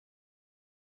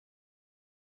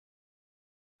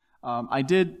I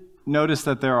did notice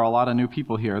that there are a lot of new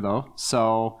people here, though,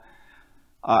 so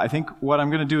I think what I'm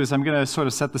going to do is I'm going to sort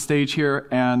of set the stage here,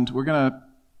 and we're going to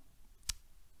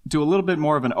do a little bit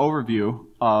more of an overview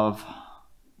of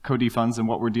Co-dfns and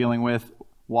what we're dealing with,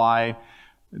 why.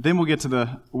 Then we'll get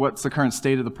to what's the current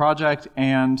state of the project,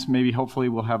 and maybe hopefully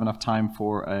we'll have enough time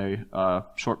for a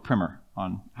short primer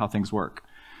on how things work.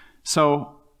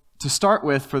 So to start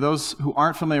with, for those who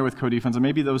aren't familiar with Co-dfns, and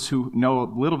maybe those who know a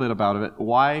little bit about it,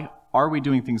 why are we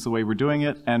doing things the way we're doing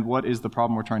it, and what is the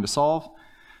problem we're trying to solve?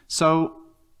 So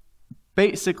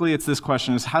basically it's this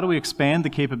question, is how do we expand the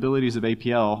capabilities of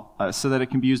APL so that it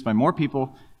can be used by more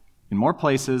people, in more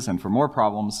places, and for more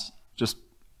problems? Just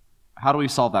how do we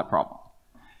solve that problem?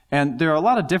 And there are a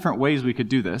lot of different ways we could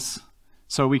do this.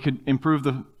 So we could improve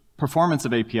the performance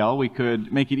of APL, we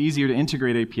could make it easier to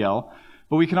integrate APL,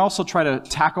 but we can also try to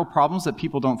tackle problems that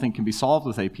people don't think can be solved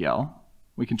with APL.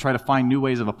 We can try to find new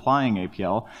ways of applying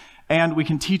APL, and we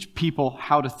can teach people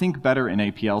how to think better in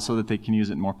APL so that they can use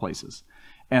it in more places.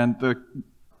 And the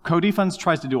Co-dfns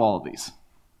tries to do all of these,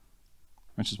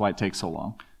 which is why it takes so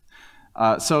long.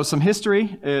 So some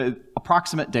history,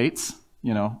 approximate dates.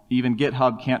 You know, even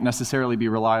GitHub can't necessarily be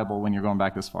reliable when you're going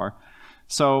back this far.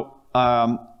 So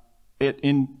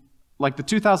in like the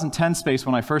 2010 space,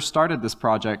 when I first started this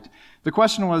project, the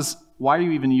question was, why are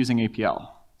you even using APL?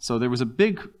 So there was a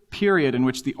big period in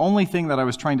which the only thing that I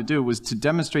was trying to do was to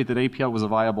demonstrate that APL was a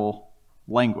viable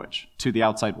language to the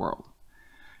outside world.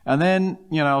 And then,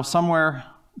 you know, somewhere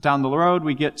down the road,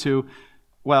 we get to,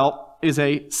 well, is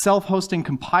a self-hosting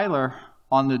compiler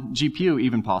on the GPU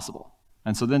even possible?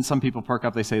 And so then some people perk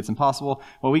up, they say it's impossible.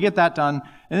 Well, we get that done,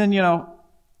 and then, you know,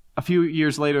 a few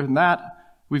years later than that,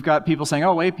 we've got people saying,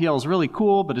 oh, APL is really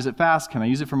cool, but is it fast? Can I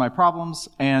use it for my problems?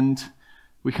 And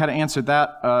we kind of answered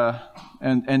that,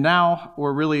 and now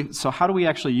we're really, so how do we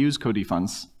actually use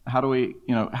Co-dfns? How do we,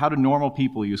 you know, how do normal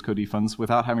people use Co-dfns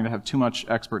without having to have too much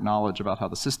expert knowledge about how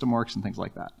the system works and things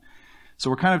like that?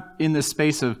 So we're kind of in this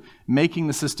space of making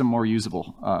the system more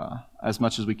usable as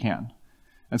much as we can.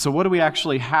 And so what do we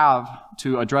actually have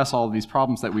to address all of these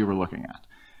problems that we were looking at?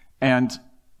 And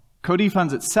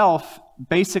Co-dfns itself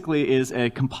basically is a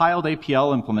compiled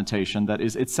APL implementation that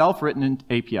is itself written in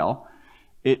APL.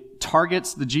 It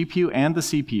targets the GPU and the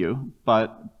CPU,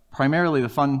 but primarily the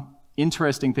fun,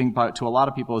 interesting thing to a lot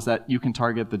of people is that you can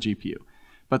target the GPU.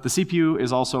 But the CPU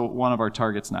is also one of our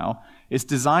targets now. It's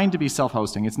designed to be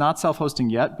self-hosting. It's not self-hosting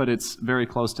yet, but it's very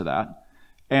close to that.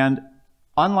 And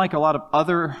unlike a lot of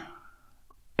other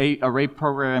array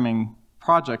programming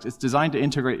projects, it's designed to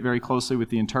integrate very closely with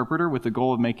the interpreter with the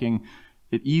goal of making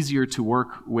it easier to work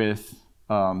with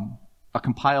a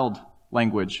compiled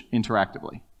language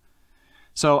interactively.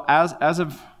 So as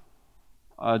of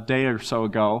a day or so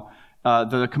ago,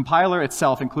 the compiler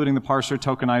itself, including the parser,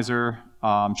 tokenizer,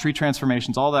 tree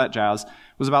transformations, all that jazz,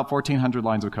 was about 1,400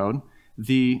 lines of code.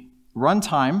 The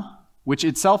runtime, which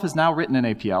itself is now written in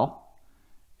APL,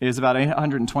 is about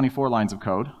 824 lines of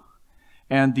code.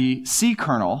 And the C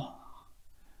kernel,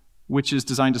 which is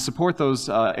designed to support those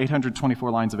 824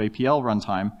 lines of APL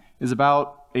runtime, is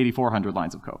about 8,400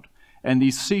 lines of code. And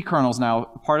these C kernels now,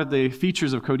 part of the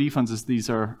features of Co-dfns is these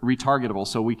are retargetable,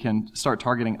 so we can start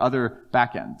targeting other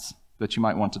backends that you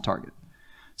might want to target.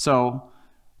 So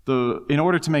in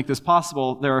order to make this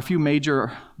possible, there are a few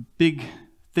major big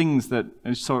things that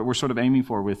we're sort of aiming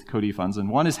for with Co-dfns, and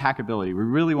one is hackability. We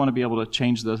really want to be able to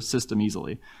change the system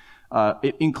easily.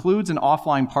 It includes an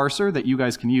offline parser that you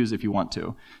guys can use if you want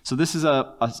to. So this is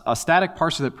a static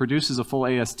parser that produces a full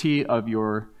AST of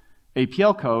your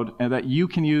APL code and that you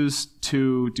can use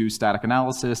to do static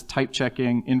analysis, type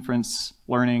checking, inference,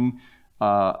 learning,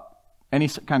 any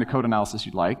kind of code analysis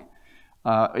you'd like.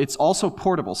 It's also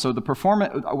portable. So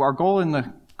our goal in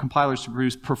the compiler is to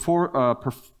produce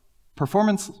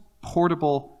performance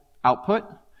portable output,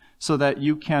 so that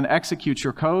you can execute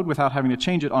your code without having to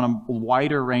change it on a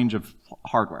wider range of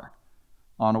hardware,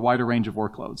 on a wider range of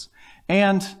workloads.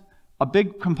 And a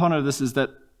big component of this is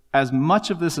that as much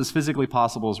of this as physically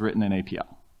possible is written in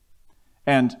APL.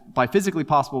 And by physically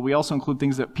possible, we also include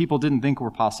things that people didn't think were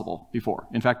possible before.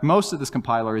 In fact, most of this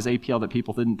compiler is APL that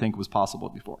people didn't think was possible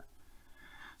before.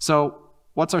 So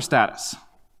what's our status?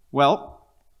 Well,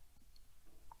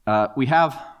 we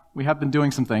have been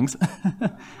doing some things.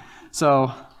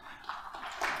 So,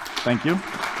 thank you.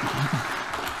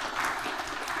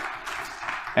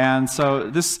 And so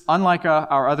this, unlike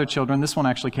our other children, this one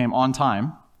actually came on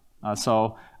time.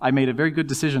 So I made a very good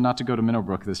decision not to go to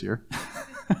Minnowbrook this year.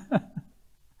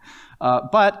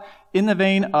 But in the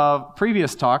vein of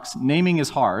previous talks, naming is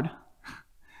hard.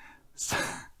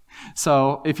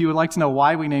 So if you would like to know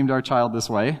why we named our child this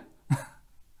way,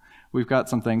 we've got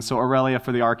some things. So Aurelia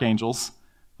for the archangels,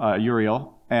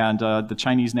 Uriel, and the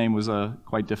Chinese name was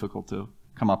quite difficult to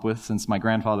come up with since my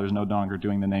grandfather is no longer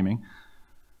doing the naming.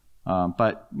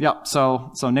 But yeah,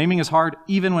 so naming is hard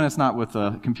even when it's not with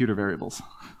computer variables.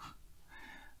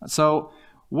 So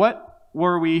what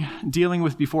were we dealing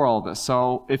with before all of this?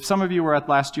 So if some of you were at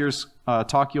last year's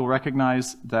talk, you'll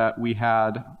recognize that we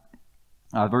had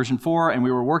version 4 and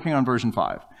we were working on version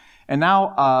 5. And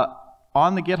now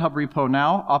on the GitHub repo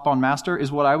now, up on master,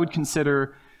 is what I would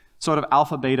consider sort of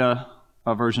alpha beta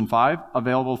version 5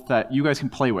 available that you guys can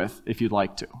play with if you'd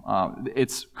like to.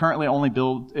 It's currently only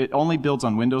builds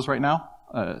on Windows right now,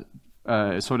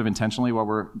 sort of intentionally while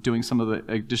we're doing some of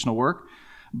the additional work.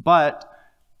 But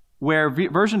where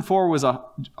version 4 was a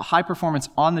high performance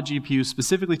on the GPU,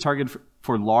 specifically targeted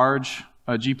for large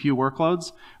GPU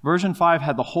workloads, version 5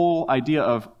 had the whole idea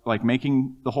of like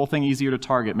making the whole thing easier to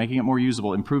target, making it more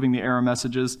usable, improving the error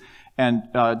messages, and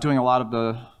doing a lot of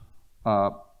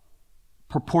the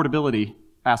portability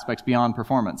aspects beyond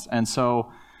performance. And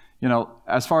so, you know,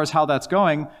 as far as how that's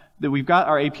going, we've got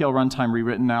our APL runtime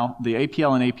rewritten now. The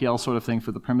APL and APL sort of thing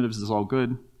for the primitives is all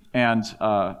good. And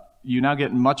you now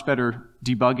get much better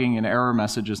debugging and error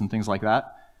messages and things like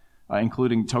that,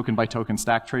 including token by token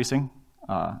stack tracing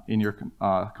in your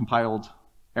compiled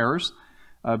errors.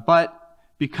 But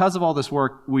because of all this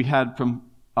work, we had from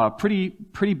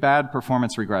pretty bad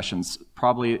performance regressions,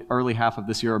 probably early half of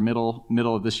this year or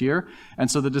middle of this year. And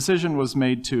so the decision was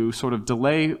made to sort of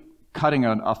delay cutting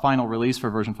a final release for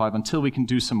version 5 until we can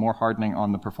do some more hardening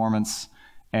on the performance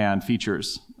and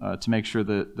features to make sure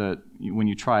that when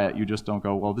you try it, you just don't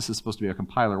go, well, this is supposed to be a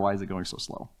compiler, why is it going so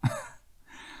slow?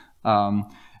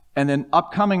 And then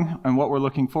upcoming, and what we're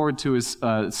looking forward to is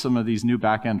some of these new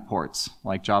back-end ports,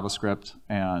 like JavaScript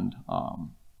and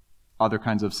other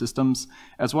kinds of systems,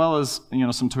 as well as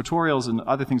some tutorials and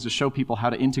other things to show people how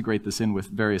to integrate this in with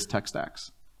various tech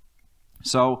stacks.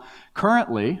 So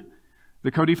currently,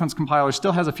 the Co-dfns compiler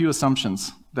still has a few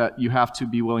assumptions that you have to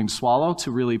be willing to swallow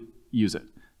to really use it.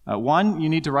 One, you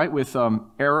need to write with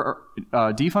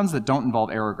dfuns that don't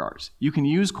involve error guards. You can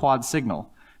use quad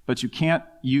signal, but you can't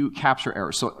capture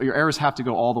errors. So your errors have to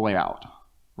go all the way out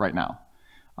right now.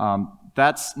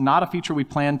 That's not a feature we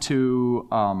plan to,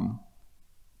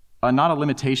 not a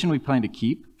limitation we plan to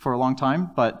keep for a long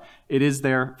time, but it is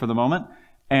there for the moment.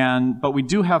 But we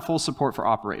do have full support for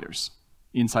operators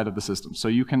inside of the system. So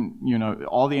you can,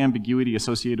 all the ambiguity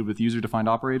associated with user-defined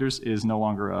operators is no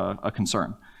longer a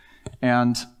concern.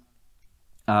 And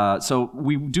so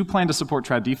we do plan to support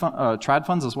trad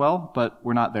funds as well, but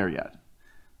we're not there yet.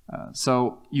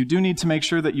 So you do need to make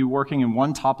sure that you're working in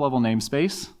one top-level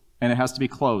namespace, and it has to be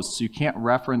closed, so you can't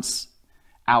reference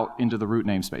out into the root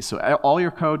namespace. So all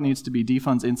your code needs to be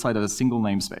dfuns inside of a single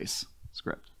namespace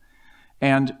script.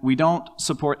 And we don't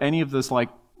support any of this like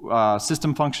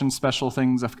system function special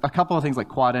things. A couple of things like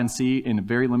quad NC in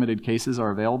very limited cases are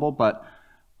available, but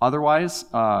otherwise,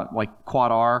 like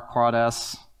quad R, quad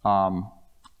S,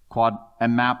 quad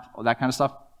mmap, that kind of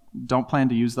stuff, don't plan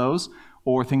to use those,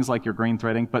 or things like your grain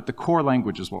threading, but the core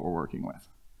language is what we're working with.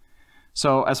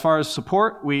 So as far as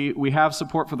support, we have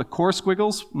support for the core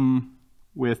squiggles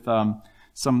with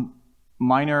some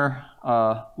minor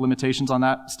limitations on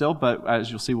that still, but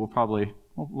as you'll see,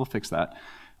 we'll fix that.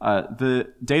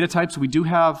 The data types, we do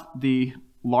have the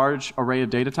large array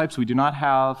of data types. We do not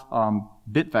have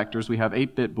bit vectors. We have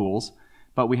 8-bit bools,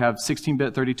 but we have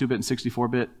 16-bit, 32-bit, and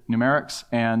 64-bit numerics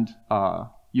and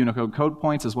Unicode code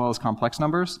points as well as complex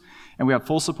numbers. And we have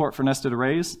full support for nested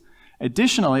arrays.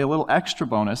 Additionally, a little extra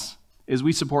bonus is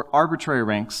we support arbitrary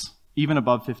ranks even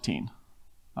above 15,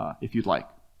 if you'd like.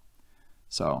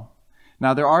 So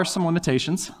now there are some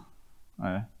limitations.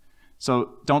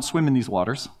 So don't swim in these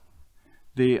waters.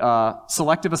 The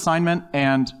selective assignment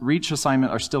and reach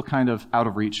assignment are still kind of out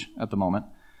of reach at the moment.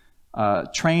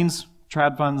 Trains,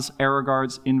 trad funds, error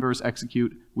guards, inverse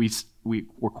execute,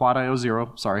 we're quad IO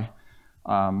 0, sorry.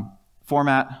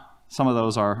 Format, some of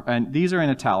those are, and these are in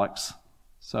italics.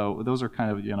 So those are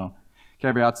kind of,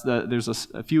 caveats. There's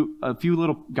a few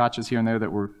little gotchas here and there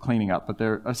that we're cleaning up, but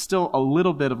there are still a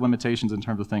little bit of limitations in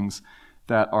terms of things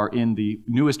that are in the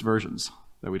newest versions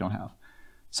that we don't have.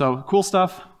 So cool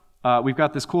stuff. We've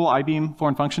got this cool iBeam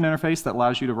foreign function interface that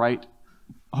allows you to write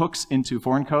hooks into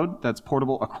foreign code that's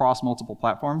portable across multiple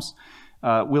platforms.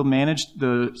 We'll manage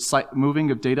the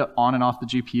moving of data on and off the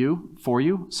GPU for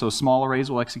you. So small arrays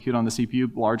will execute on the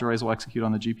CPU, large arrays will execute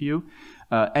on the GPU.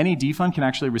 Any dfun can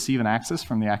actually receive an access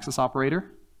from the access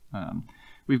operator.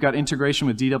 We've got integration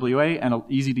with DWA and an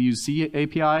easy-to-use C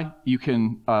API. You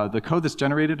can, the code that's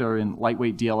generated are in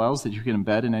lightweight DLLs that you can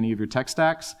embed in any of your tech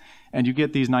stacks, and you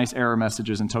get these nice error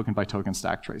messages and token-by-token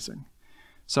stack tracing.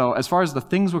 So as far as the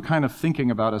things we're kind of thinking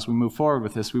about as we move forward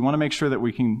with this, we want to make sure that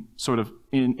we can sort of,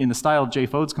 in the style of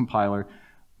JFOD's compiler,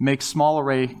 make small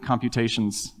array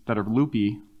computations that are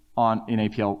loopy in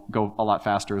APL go a lot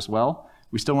faster as well.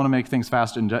 We still want to make things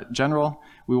fast in general.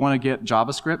 We want to get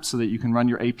JavaScript so that you can run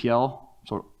your APL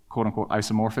sort of quote-unquote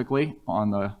isomorphically on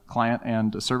the client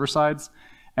and the server sides.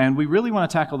 And we really want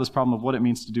to tackle this problem of what it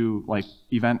means to do like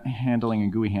event handling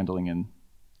and GUI handling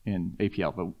in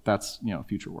APL, but that's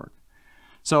future work.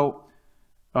 So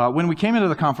when we came into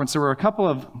the conference, there were a couple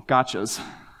of gotchas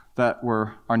that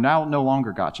are now no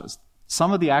longer gotchas.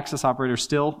 Some of the access operators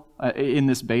still, in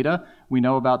this beta, we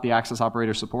know about the access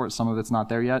operator support. Some of it's not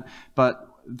there yet. But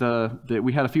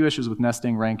we had a few issues with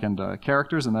nesting, rank, and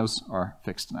characters, and those are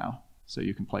fixed now. So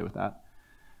you can play with that.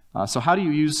 So how do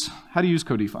you use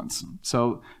Co-dfns?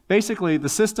 So basically, the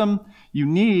system, you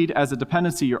need as a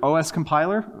dependency your OS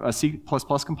compiler, a C++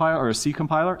 compiler, or a C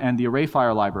compiler, and the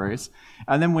arrayfire libraries.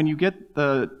 And then when you get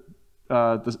the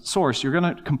source, you're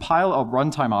going to compile a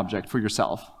runtime object for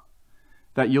yourself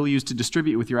that you'll use to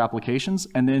distribute with your applications,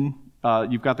 and then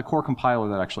you've got the core compiler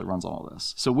that actually runs all of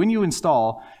this. So when you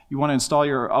install, you want to install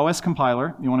your OS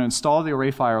compiler, you want to install the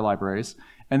arrayfire libraries,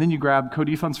 and then you grab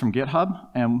Co-dfns from GitHub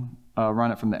and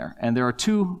run it from there. And there are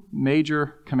two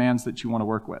major commands that you want to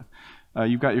work with.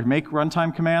 You've got your make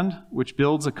runtime command, which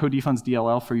builds a Co-dfns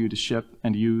DLL for you to ship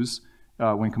and use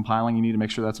when compiling. You need to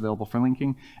make sure that's available for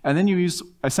linking. And then you use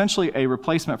essentially a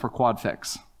replacement for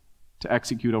quadfix to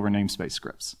execute over namespace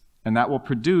scripts. And that will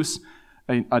produce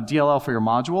a DLL for your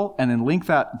module, and then link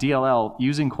that DLL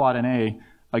using quadna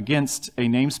against a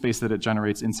namespace that it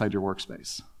generates inside your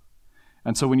workspace.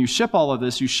 And so when you ship all of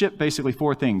this, you ship basically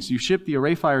four things. You ship the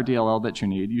arrayfire DLL that you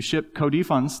need, you ship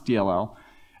Co-dfns DLL,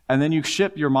 and then you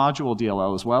ship your module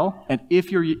DLL as well. And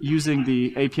if you're using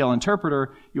the APL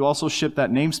interpreter, you also ship that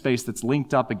namespace that's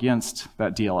linked up against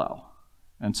that DLL.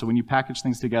 And so when you package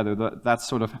things together, that's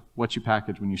sort of what you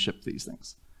package when you ship these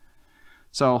things.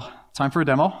 So, time for a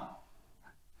demo.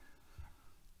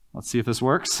 Let's see if this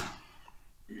works.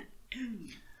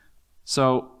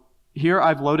 So here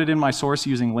I've loaded in my source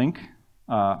using link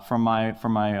from my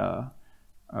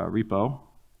repo.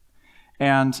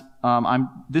 And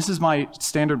this is my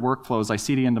standard workflows. I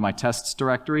CD into my tests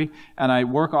directory, and I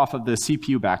work off of the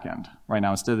CPU backend right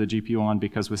now instead of the GPU one,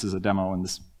 because this is a demo, and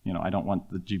this, I don't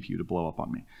want the GPU to blow up on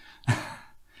me.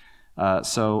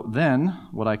 So then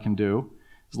what I can do,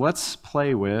 let's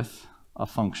play with a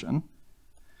function.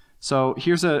 So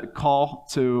here's a call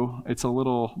to, it's a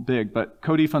little big, but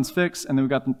Co-dfns fix, and then we've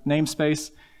got the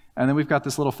namespace, and then we've got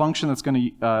this little function that's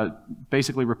going to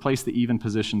basically replace the even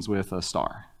positions with a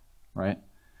star, right?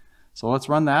 So let's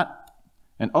run that,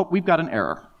 and oh, we've got an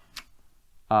error.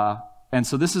 And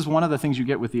so this is one of the things you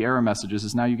get with the error messages,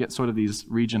 is now you get sort of these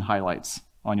region highlights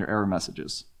on your error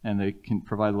messages, and they can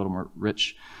provide a little more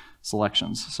rich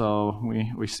selections. So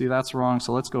we see that's wrong,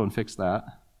 so let's go and fix that.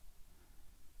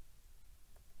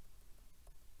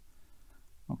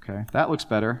 Okay, that looks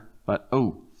better, but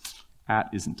oh, at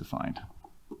isn't defined.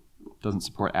 Doesn't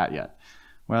support at yet.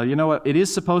 Well, you know what? It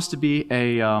is supposed to be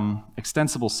a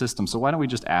extensible system, so why don't we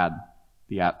just add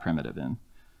the at primitive in?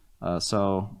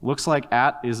 So looks like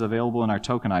at is available in our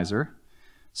tokenizer.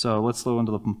 So let's go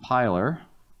into the compiler.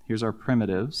 Here's our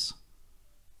primitives.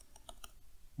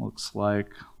 Looks like,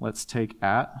 let's take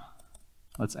at,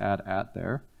 let's add at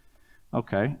there.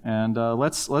 Okay, and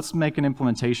let's make an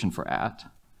implementation for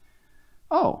at.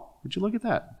 Oh, would you look at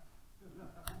that?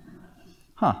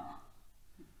 Huh.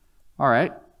 All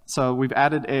right, so we've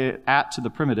added a at to the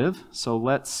primitive, so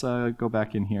let's go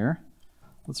back in here.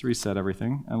 Let's reset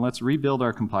everything, and let's rebuild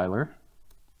our compiler.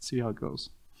 See how it goes.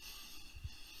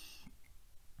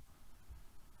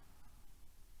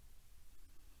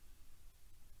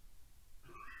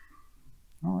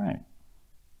 All right,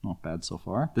 not bad so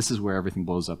far. This is where everything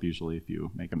blows up usually if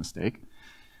you make a mistake.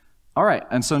 All right,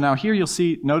 and so now here you'll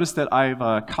see, notice that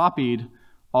I've copied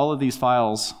all of these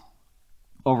files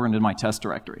over into my test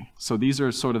directory. So these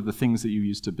are sort of the things that you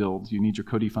use to build. You need your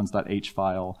co-dfns.h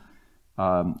file.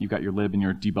 You've got your lib and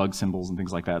your debug symbols and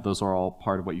things like that. Those are all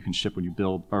part of what you can ship when you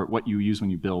build, or what you use when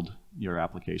you build your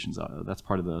applications. That's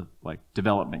part of the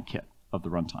development kit of the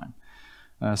runtime.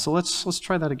 So let's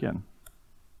try that again.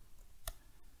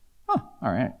 Oh,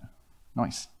 all right,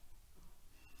 nice.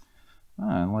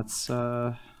 And let's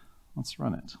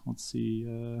run it. Let's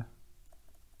see.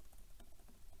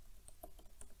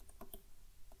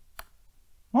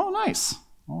 Oh, nice.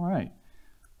 All right.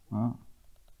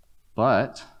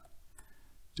 But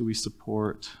Do we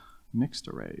support mixed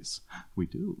arrays? We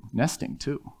do. Nesting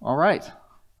too. All right.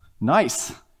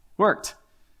 Nice. Worked.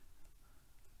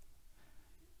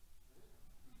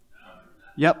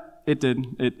 Yep, it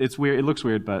did. It's weird. It looks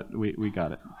weird, but we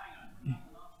got it.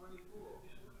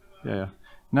 Yeah.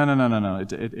 No.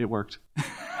 It worked.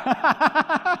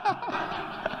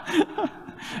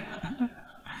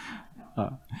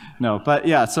 No, but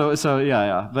yeah. So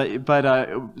yeah.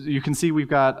 But you can see we've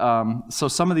got so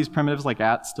some of these primitives like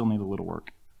 @ still need a little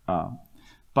work,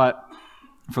 but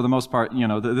for the most part, you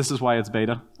know, this is why it's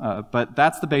beta. But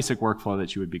that's the basic workflow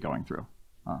that you would be going through.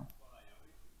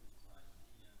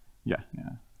 Yeah.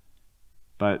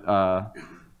 But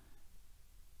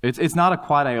it's not a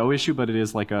quad I/O issue, but it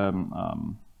is like a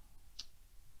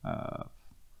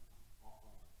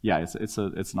yeah, it's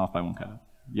an off by one kind of.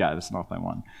 Yeah, it's an off by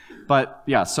one. But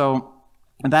yeah, so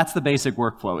that's the basic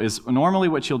workflow. Is normally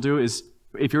what you'll do is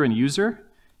if you're a user,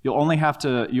 you'll only have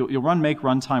to you'll run make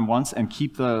runtime once and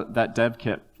keep that dev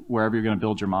kit wherever you're going to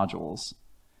build your modules.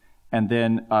 And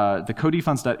then the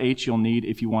Co-dfns.h you'll need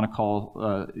if you want to call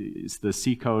the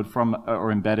C code from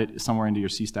or embed it somewhere into your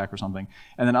C stack or something.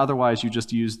 And then otherwise you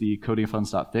just use the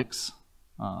Co-dfns.fix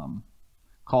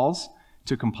calls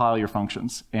to compile your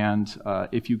functions. And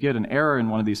if you get an error in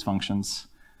one of these functions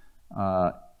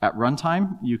at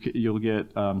runtime, you'll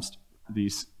get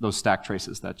those stack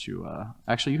traces that you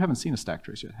actually you haven't seen a stack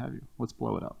trace yet, have you? Let's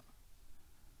blow it up.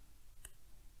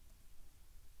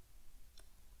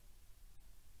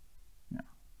 Yeah.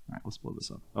 All right, let's blow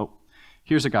this up. Oh,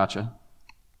 here's a gotcha.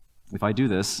 If I do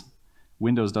this,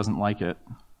 Windows doesn't like it.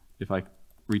 If I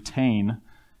retain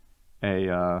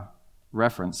a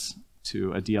reference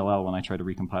to a DLL when I try to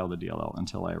recompile the DLL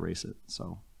until I erase it.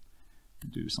 So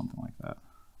do something like that.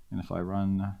 And if I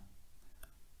run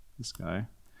this guy,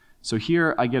 so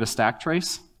here I get a stack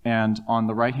trace, and on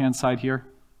the right-hand side here,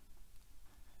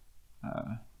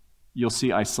 you'll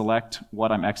see I select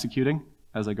what I'm executing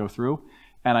as I go through,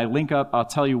 and I link up, I'll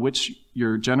tell you which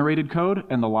your generated code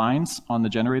and the lines on the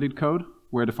generated code,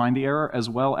 where to find the error, as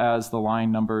well as the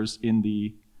line numbers in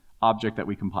the object that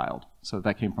we compiled. So if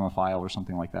that came from a file or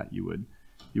something like that, you would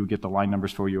get the line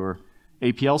numbers for your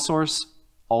APL source,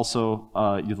 also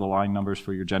the line numbers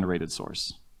for your generated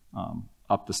source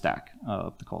up the stack,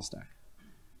 up the call stack.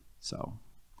 So,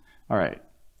 all right,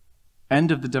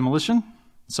 end of the demolition.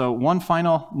 So one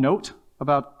final note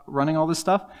about running all this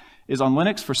stuff is on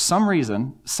Linux, for some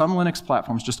reason, some Linux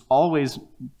platforms just always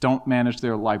don't manage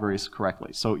their libraries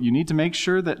correctly. So you need to make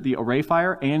sure that the array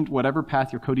fire and whatever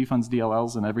path your Co-dfns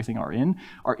DLLs and everything are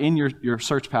in your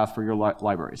search path for your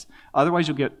libraries. Otherwise,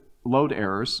 you'll get load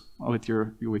errors with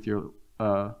your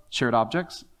shared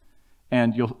objects,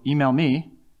 and you'll email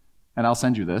me, and I'll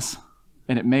send you this,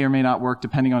 and it may or may not work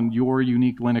depending on your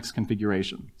unique Linux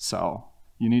configuration. So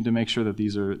you need to make sure that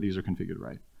these are configured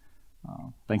right.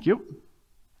 Thank you.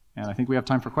 And I think we have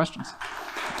time for questions.